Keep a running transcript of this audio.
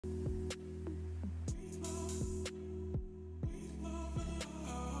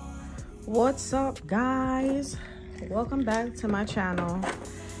What's up, guys? Welcome back to my channel.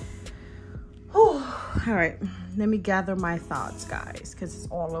 Whew. All right, let me gather my thoughts, guys, because it's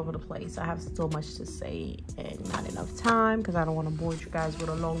all over the place. I have so much to say and not enough time because I don't want to bore you guys with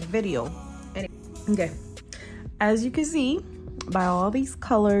a long video. Anyway, okay, as you can see by all these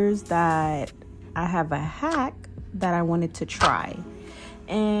colors that I have a hack that I wanted to try.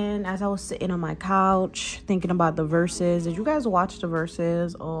 And as I was sitting on my couch thinking about the verses, did you guys watch the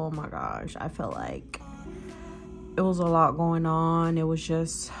verses? Oh my gosh, I felt like it was a lot going on. It was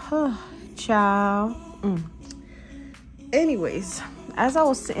just ciao. Anyways, as I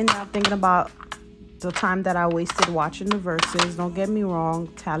was sitting down thinking about the time that I wasted watching the verses, don't get me wrong,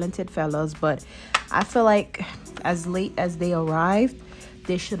 talented fellas, but I feel like as late as they arrived,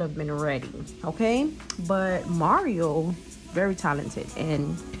 they should have been ready, okay? But Mario, very talented,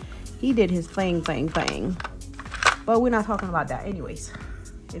 and he did his thing. But we're not talking about that. Anyways,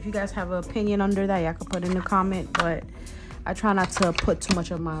 if you guys have an opinion under that, y'all can put in the comment, but I try not to put too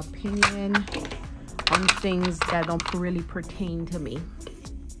much of my opinion on things that don't really pertain to me.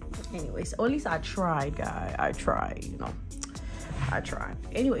 Anyways, or at least I tried, guys. I tried.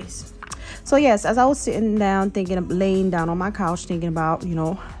 Anyways, so yes, as I was sitting down laying down on my couch thinking about,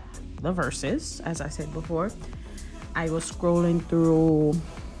 the verses, as I said before, I was scrolling through,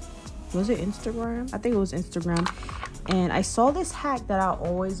 was it Instagram? I think it was Instagram. And I saw this hack that I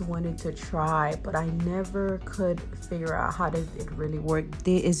always wanted to try, but I never could figure out how does it really work.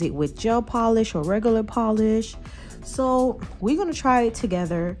 Is it with gel polish or regular polish? So we're going to try it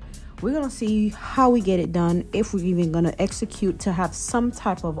together. We're going to see how we get it done, if we're even going to execute to have some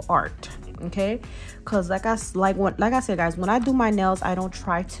type of art. Okay, because like I said, guys, when I do my nails, I don't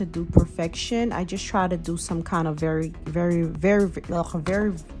try to do perfection. I just try to do some kind of very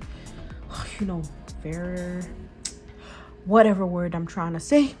whatever word I'm trying to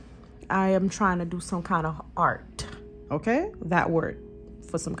say. I am trying to do some kind of art. Okay, that word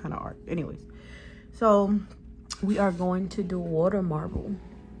for some kind of art. Anyways, so we are going to do water marble.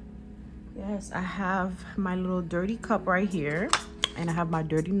 Yes, I have my little dirty cup right here. And I have my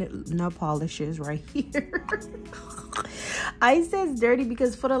dirty nail polishes right here. I said dirty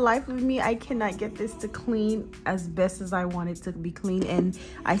because for the life of me, I cannot get this to clean as best as I want it to be clean. And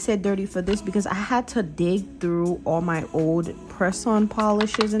I said dirty for this because I had to dig through all my old press-on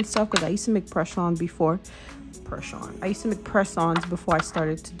polishes and stuff, because I used to make press-ons before I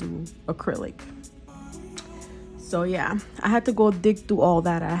started to do acrylic. So yeah, I had to go dig through all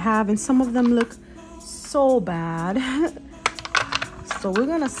that I have, and some of them look so bad. So we're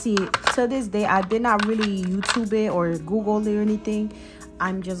gonna see. To this day, I did not really YouTube it or Google it or anything.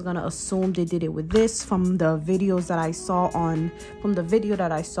 I'm just gonna assume they did it with this from the videos that I saw from the video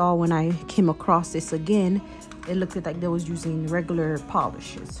that I saw when I came across this again. It looked like they was using regular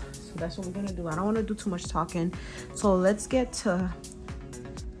polishes. So that's what we're gonna do. I don't want to do too much talking. So let's get to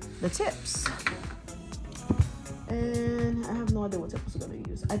the tips. And I have no idea what tips we're gonna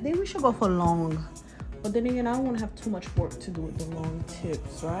use. I think we should go for long. But then again, I don't want to have too much work to do with the long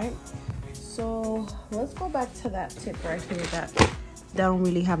tips, right? So let's go back to that tip right here that don't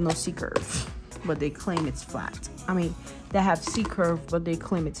really have no C-curve, but they claim it's flat. I mean, they have C-curve, but they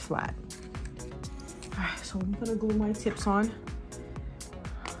claim it's flat. All right, so I'm gonna glue my tips on.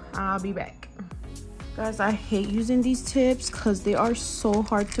 I'll be back. Guys, I hate using these tips because they are so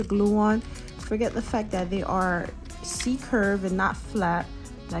hard to glue on. Forget the fact that they are C-curve and not flat.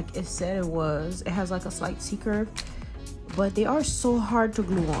 Like it said it was. It has like a slight C-curve, but they are so hard to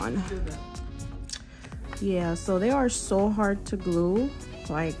glue on. Yeah, so they are so hard to glue.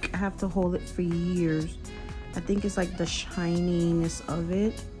 Like I have to hold it for years. I think it's like the shininess of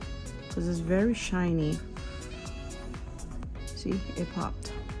it, because it's very shiny. See, it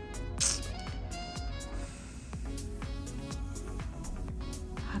popped.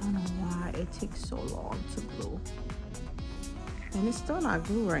 I don't know why it takes so long to glue. And it's still not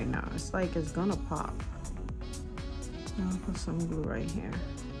glue right now. It's like it's gonna pop. I'll put some glue right here.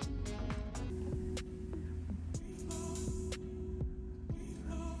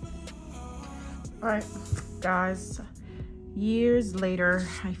 All right, guys. Years later,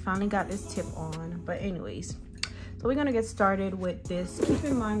 I finally got this tip on. But anyways, so we're gonna get started with this. Keep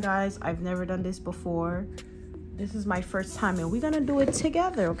in mind, guys, I've never done this before. This is my first time, and we're gonna do it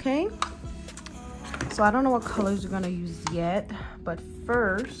together, okay? So I don't know what colors we're gonna use yet, but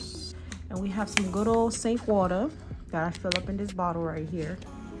first, and we have some good old sink water that I fill up in this bottle right here,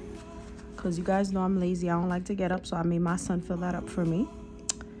 because you guys know I'm lazy. I don't like to get up, so I made my son fill that up for me.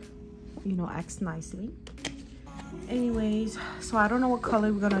 Acts nicely. Anyways, so I don't know what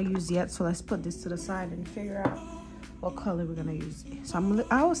color we're gonna use yet, so let's put this to the side and figure out what color we're gonna use. So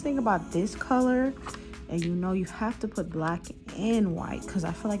I always think about this color, and you know you have to put black and white because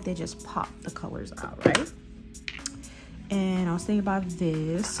I feel like they just pop the colors out, right? And I was thinking about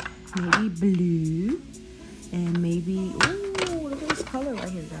this, maybe blue, and maybe, ooh, look at this color right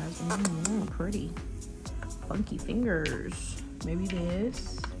here, guys. Pretty. Funky fingers. Maybe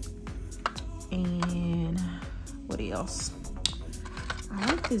this. And what else? I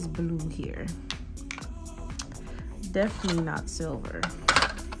like this blue here. Definitely not silver.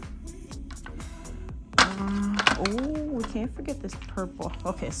 Oh, we can't forget this purple.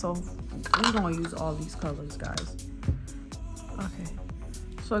 Okay, so we're gonna use all these colors, guys. Okay,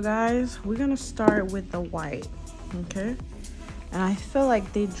 so guys, we're gonna start with the white, okay? And I feel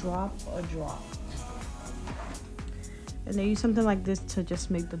like they drop a drop. And they use something like this to just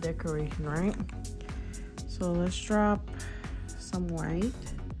make the decoration, right? So let's drop some white.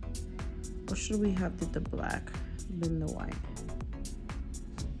 Or should we have the black, then the white?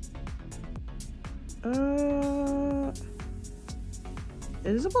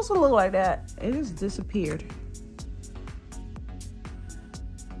 Is it supposed to look like that? It just disappeared.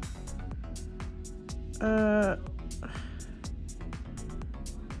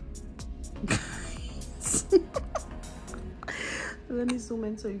 Let me zoom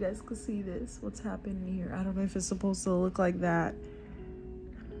in so you guys can see this. What's happening here? I don't know if it's supposed to look like that.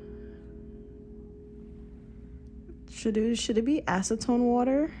 Should it be acetone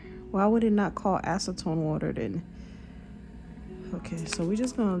water? Why would it not call acetone water then? Okay, so we're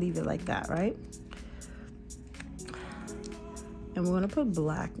just gonna leave it like that, right? And we're gonna put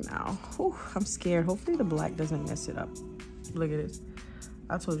black now. Whew, I'm scared. Hopefully the black doesn't mess it up. Look at this.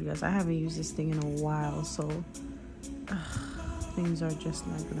 I told you guys I haven't used this thing in a while, so things are just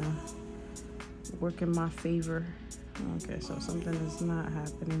not gonna work in my favor. Okay, so something is not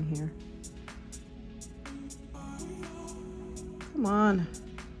happening here. Come on.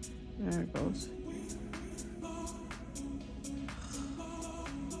 There it goes.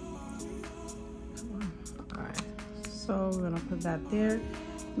 Come on. All right. So we're gonna put that there.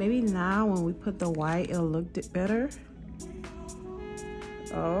 Maybe now when we put the white, it'll look better.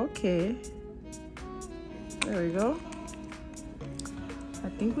 Okay. There we go. I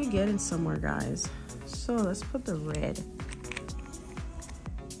think we're getting somewhere, guys. So let's put the red.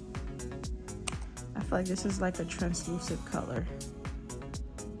 I feel like this is like a translucent color.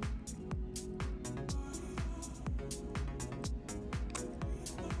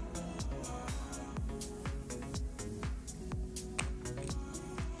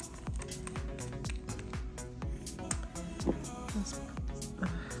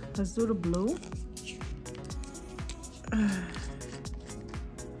 Let's do the blue.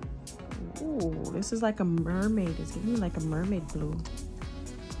 Ooh, this is like a mermaid. It's giving me like a mermaid blue.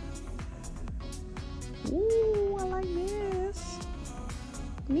 Ooh, I like this.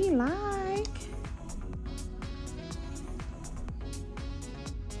 Me like.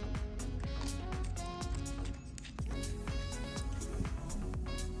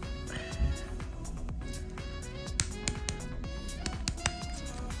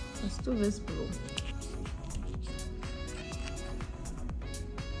 Let's do this blue.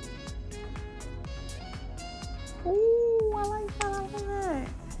 Ooh, I like that. I like that.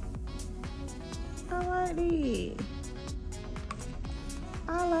 I like it. I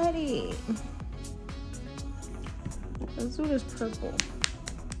like it. Let's do this purple.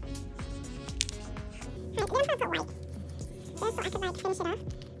 Then I'm gonna put white. Just so I can like finish it off.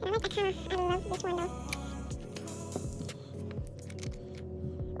 And I love this one though.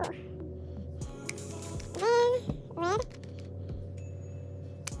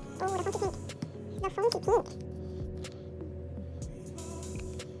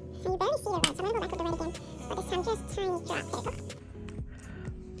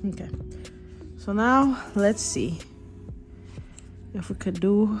 Okay, so now let's see if we could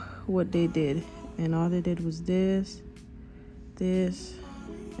do what they did. And all they did was this, this,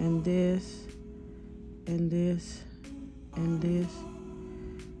 and this, and this, and this,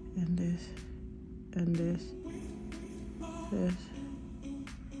 and this, and this, this.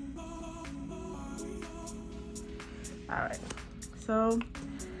 All right, so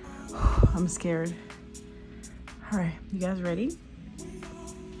I'm scared. All right, you guys ready?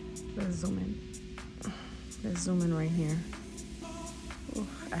 Let's zoom in. Let's zoom in right here. Ooh,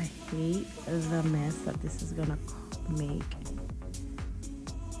 I hate the mess that this is gonna make.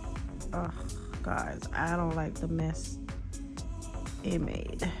 Oh, guys, I don't like the mess it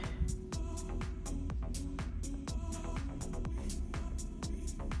made.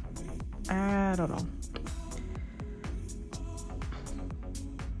 I don't know.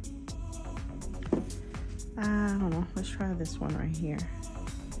 I don't know. Let's try this one right here.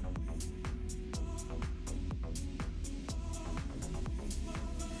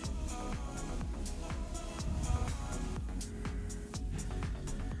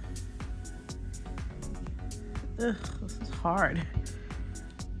 Ugh, this is hard.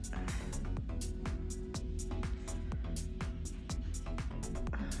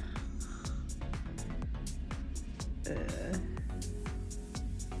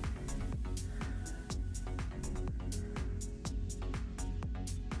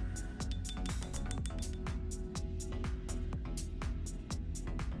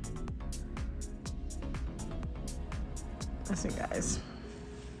 Listen, guys,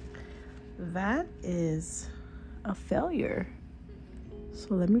 that is a failure.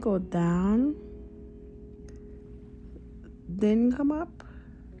 So let me go down, then come up.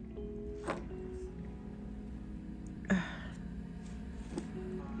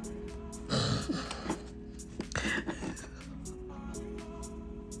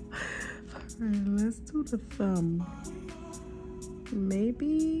 Alright, let's do the thumb.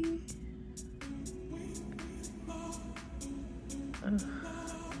 Maybe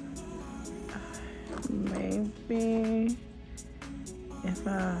maybe if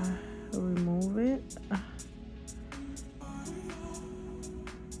I remove it,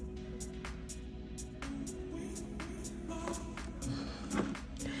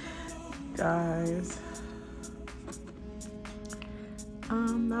 guys.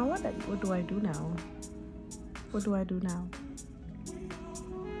 Now what do I do now? What do I do now?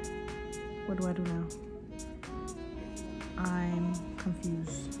 What do I do now? I'm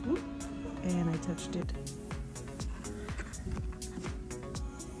confused. Oop, and I touched it.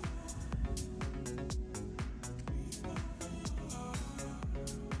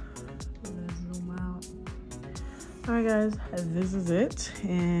 Let's zoom out. Alright guys, this is it.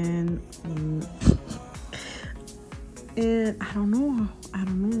 And I don't know.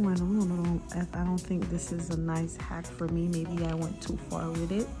 I don't think this is a nice hack for me. Maybe I went too far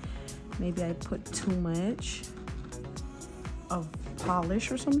with it. Maybe I put too much of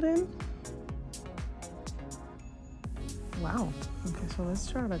polish or something. Wow. Okay, so let's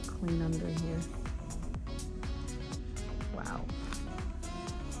try to clean under here. Wow.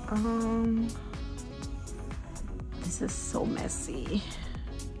 This is so messy.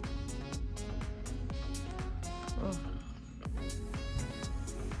 Oh.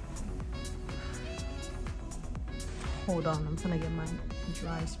 Hold on, I'm gonna get my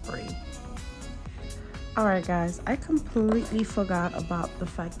dry spray. Alright guys, I completely forgot about the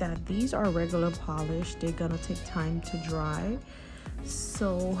fact that these are regular polish. They're gonna take time to dry.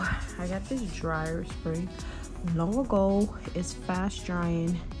 So I got this dryer spray long ago. It's fast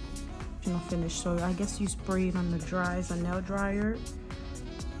drying, you know, finished. So I guess you spray it on the dry as a nail dryer.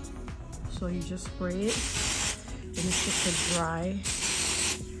 So you just spray it and it's just to dry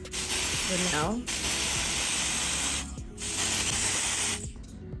the nail.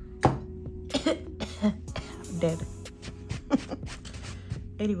 Dead.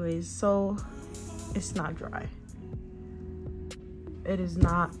 Anyways, so it's not dry. It is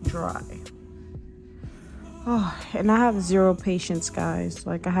not dry. Oh, and I have zero patience, guys.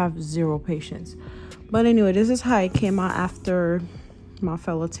 Like, I have zero patience. But anyway, this is how it came out after my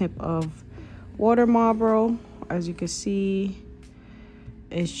fellow tip of water Marlboro. As you can see,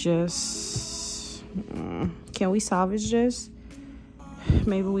 it's just can we salvage this?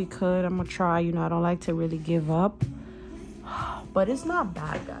 Maybe we could. I'm gonna try. You know, I don't like to really give up, but it's not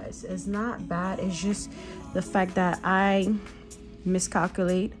bad, guys. It's not bad. It's just the fact that I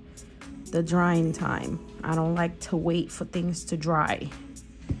miscalculate the drying time. I don't like to wait for things to dry,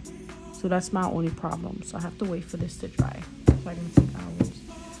 so that's my only problem. So I have to wait for this to dry. It's like gonna take hours.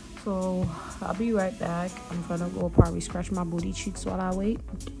 So I'll be right back. I'm gonna go probably scratch my booty cheeks while I wait,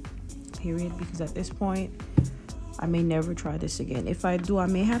 period, because at this point I may never try this again. If I do, I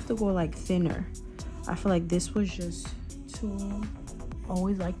may have to go like thinner. I feel like this was just too,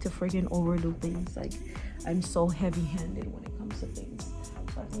 always like to freaking overdo things. Like, I'm so heavy-handed when it comes to things.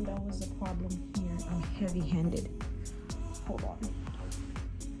 So I think that was the problem here. I'm heavy-handed. Hold on.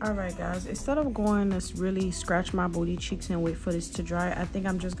 All right, guys, instead of going to really scratch my booty cheeks and wait for this to dry, I think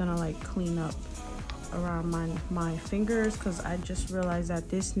I'm just gonna like clean up around my fingers, because I just realized that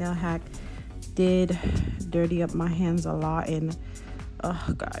this nail hack did dirty up my hands a lot. And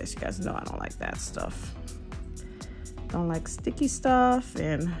guys, you guys know I don't like that stuff. Don't like sticky stuff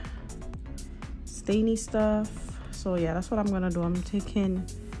and stainy stuff. So yeah, that's what I'm gonna do. I'm taking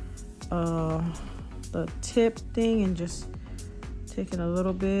the tip thing and just taking a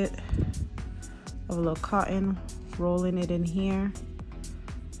little bit of a little cotton, rolling it in here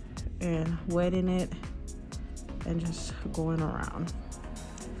and wetting it and just going around.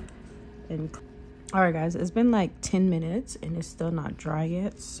 And all right guys, it's been like 10 minutes and it's still not dry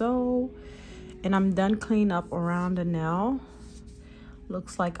yet. So, and I'm done cleaning up around the nail.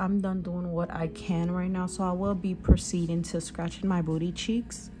 Looks like I'm done doing what I can right now. So I will be proceeding to scratching my booty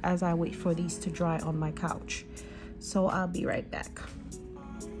cheeks as I wait for these to dry on my couch. So I'll be right back.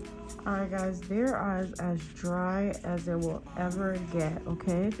 All right guys, they're as dry as it will ever get,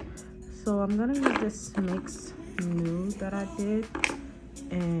 okay? So I'm gonna use this mix nude that I did,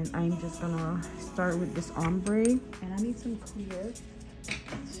 and I'm just gonna start with this ombre, and I need some clear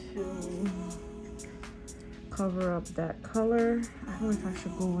to cover up that color. I don't know if I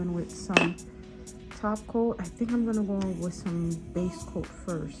should go in with some top coat. I think I'm gonna go in with some base coat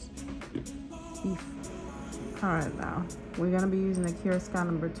first. All right, now we're gonna be using the Kira Sky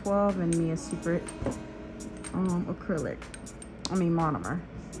number 12 and Mia Secret acrylic, monomer.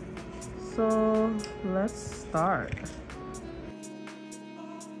 So let's start.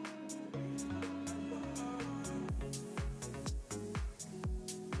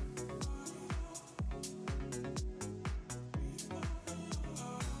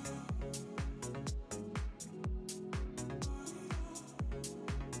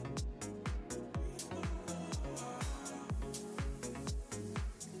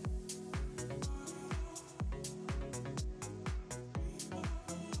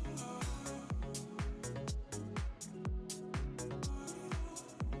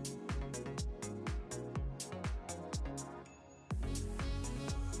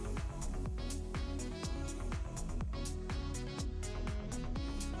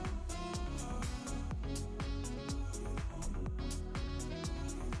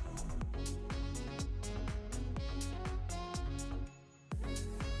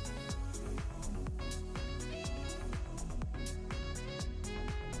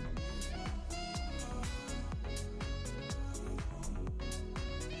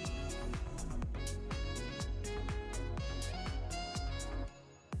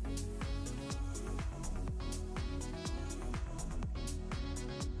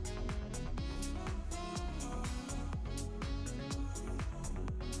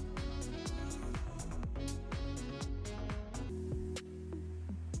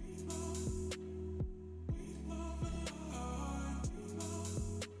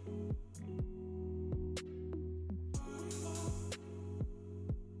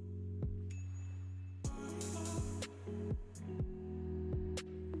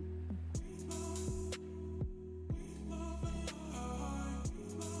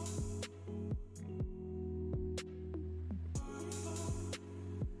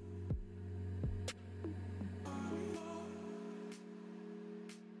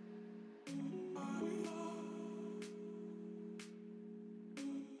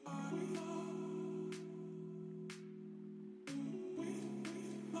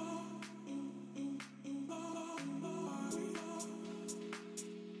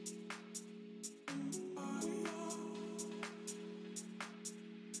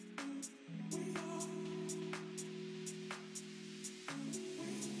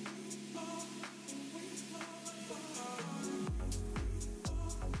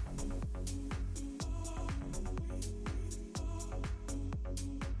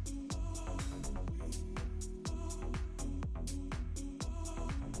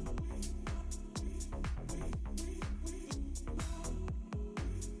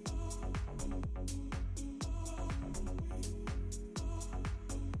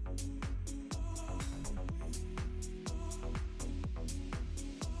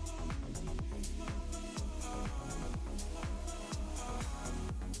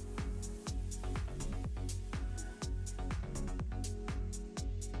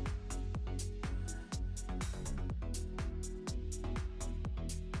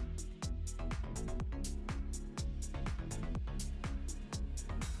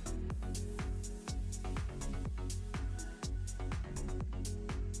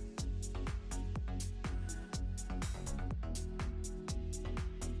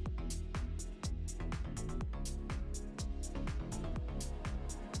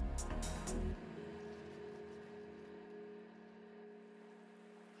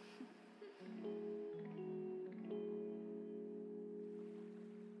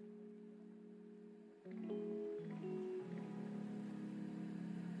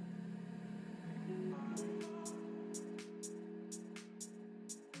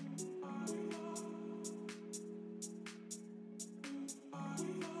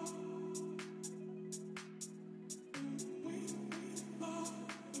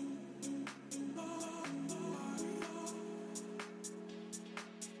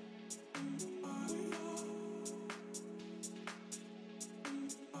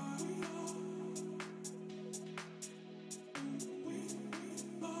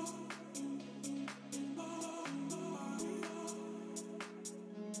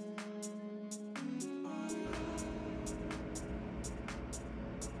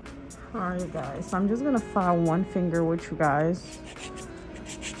 Alright guys, so I'm just gonna file one finger with you guys.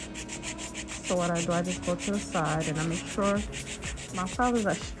 So what I do, I just go to the side and I make sure my file is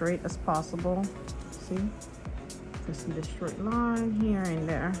as straight as possible. See? You see the straight line here and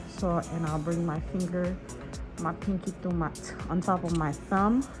there. So, and I'll bring my finger, my pinky through on top of my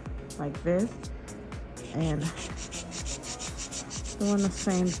thumb, like this. And doing the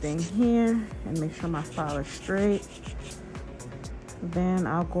same thing here and make sure my file is straight. Then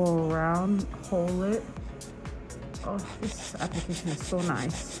I'll go around, hold it. Oh, this application is so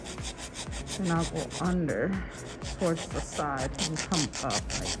nice. Then I'll go under towards the side and come up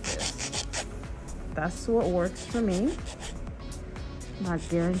like this. That's what works for me. Not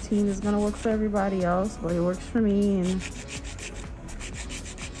guaranteeing it's gonna work for everybody else, but it works for me. And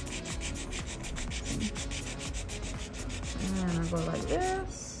I go like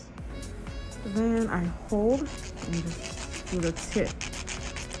this. Then I hold and just do the tip.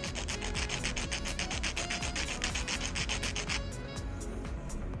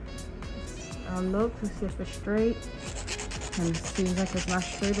 I'll look to see if it's straight, and it seems like it's not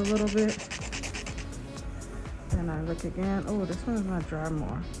straight a little bit. Then I look again. Oh, this one is not dry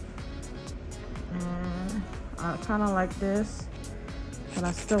more. And I kind of like this, but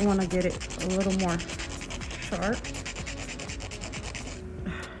I still want to get it a little more sharp.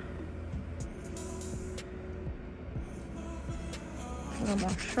 A little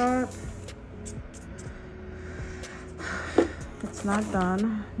more sharp. It's not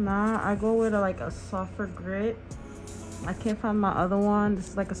done. Now I go with like a softer grit. I can't find my other one. This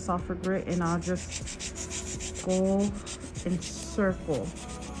is like a softer grit, and I'll just go in circle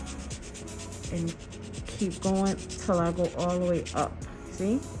and keep going till I go all the way up.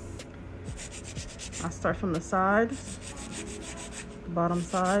 See? I start from the sides, the bottom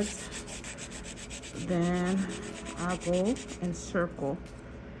sides, then I go in circle.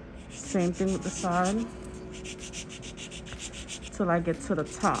 Same thing with the side till I get to the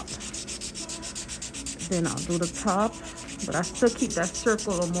top. Then I'll do the top, but I still keep that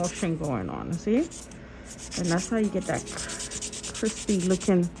circular motion going on, see? And that's how you get that crispy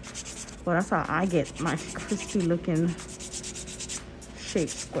looking, well, that's how I get my crispy looking shape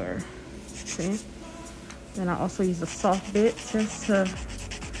square, see? Then I also use a soft bit just to,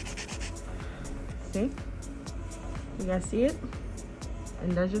 see? You guys see it?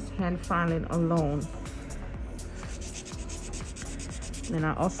 And that's just hand filing alone. Then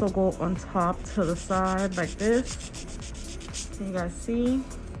I also go on top to the side like this. Can you guys see?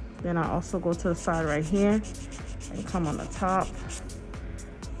 Then I also go to the side right here and come on the top.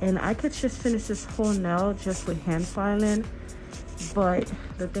 And I could just finish this whole nail just with hand filing. But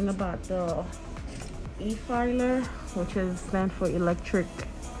the thing about the e-filer, which is stand for electric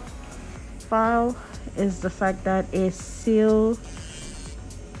file, is the fact that it seals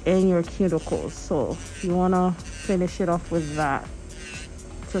in your cuticles. So you want to finish it off with that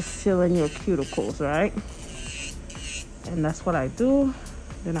to seal in your cuticles, right? And that's what I do.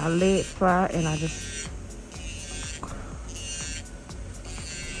 Then I lay it flat and I just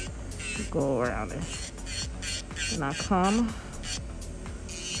go around it. And I come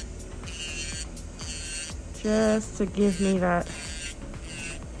just to give me that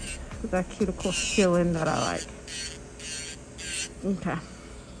cuticle sealing that I like. Okay,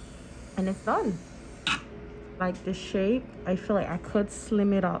 and it's done. Like the shape, I feel like I could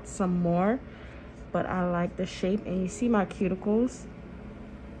slim it out some more, but I like the shape. And you see my cuticles?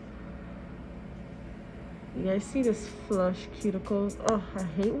 You guys see this flush cuticles? Oh, I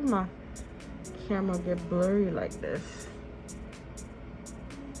hate when my camera get blurry like this.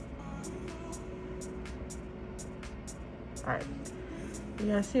 All right, you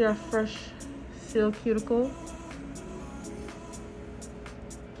guys see that fresh seal cuticle?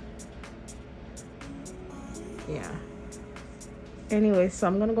 Yeah. Anyway, so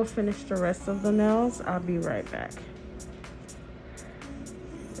I'm gonna go finish the rest of the nails. I'll be right back.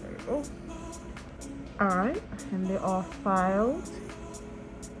 There we go. All right, and they're all filed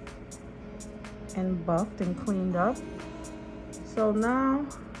and buffed and cleaned up. So now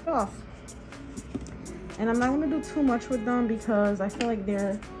off. And I'm not gonna do too much with them because I feel like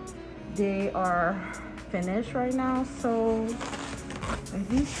they are finished right now. So I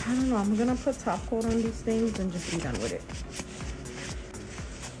think, I don't know, I'm gonna put top coat on these things and just be done with it.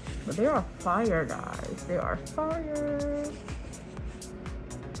 But they are fire, guys. They are fire.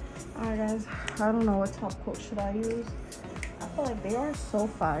 Alright guys, I don't know what top coat should I use. I feel like they are so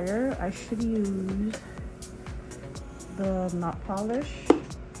fire. I should use the matte polish,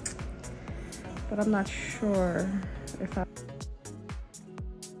 but I'm not sure if I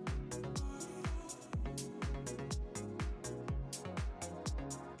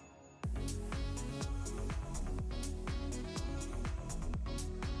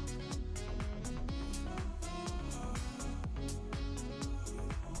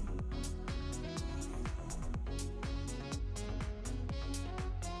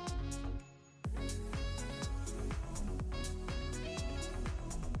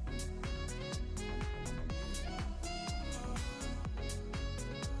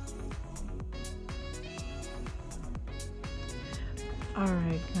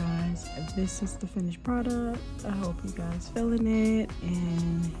Alright guys, this is the finished product. I hope you guys feeling it,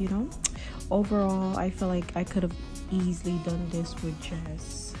 and you know, overall I feel like I could have easily done this with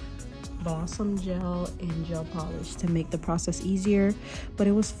just balsam gel and gel polish to make the process easier, but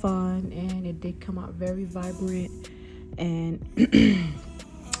it was fun and it did come out very vibrant, and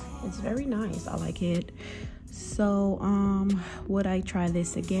it's very nice. I like it. So would I try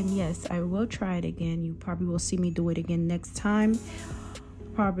this again? Yes, I will try it again. You probably will see me do it again next time,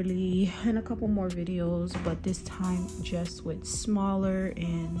 probably in a couple more videos, but this time just with smaller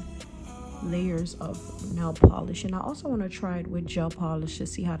and layers of nail polish. And I also want to try it with gel polish to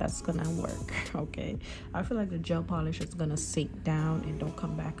see how that's gonna work. Okay, I feel like the gel polish is gonna sink down and don't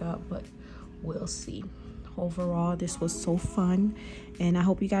come back up, but we'll see. Overall, this was so fun, and I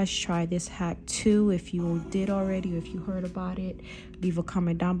hope you guys try this hack too. If you did already, or if you heard about it, leave a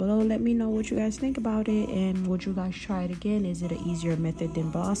comment down below. Let me know what you guys think about it, and would you guys try it again? Is it an easier method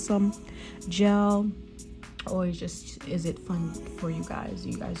than balsam gel, or is it fun for you guys?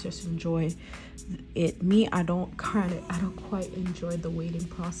 You guys just enjoy it? Me, I don't quite enjoy the waiting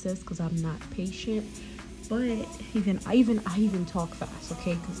process because I'm not patient, but I even talk fast,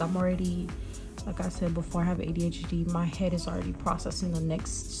 okay, because I'm already, like I said before, I have ADHD. My head is already processing the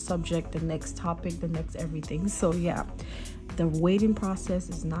next subject, the next topic, the next everything. So yeah, the waiting process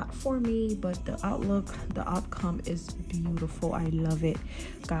is not for me, but the outcome is beautiful. I love it,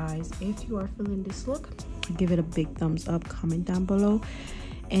 guys. If you are feeling this look, give it a big thumbs up, comment down below,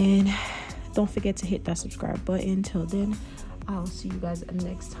 and don't forget to hit that subscribe button. Till then, I'll see you guys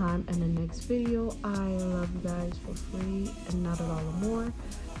next time in the next video. I love you guys for free and not a dollar more.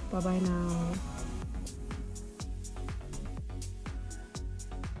 Bye bye now.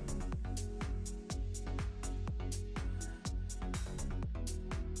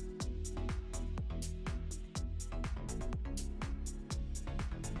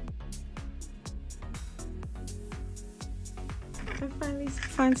 I finally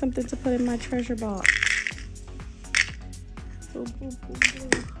find something to put in my treasure box. Boo, boo, boo, boo.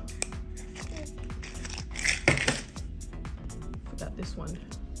 Forgot this one.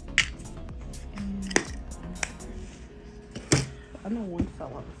 I know one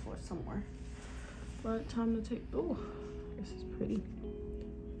fell on the floor somewhere, but time to take. Oh, this is pretty.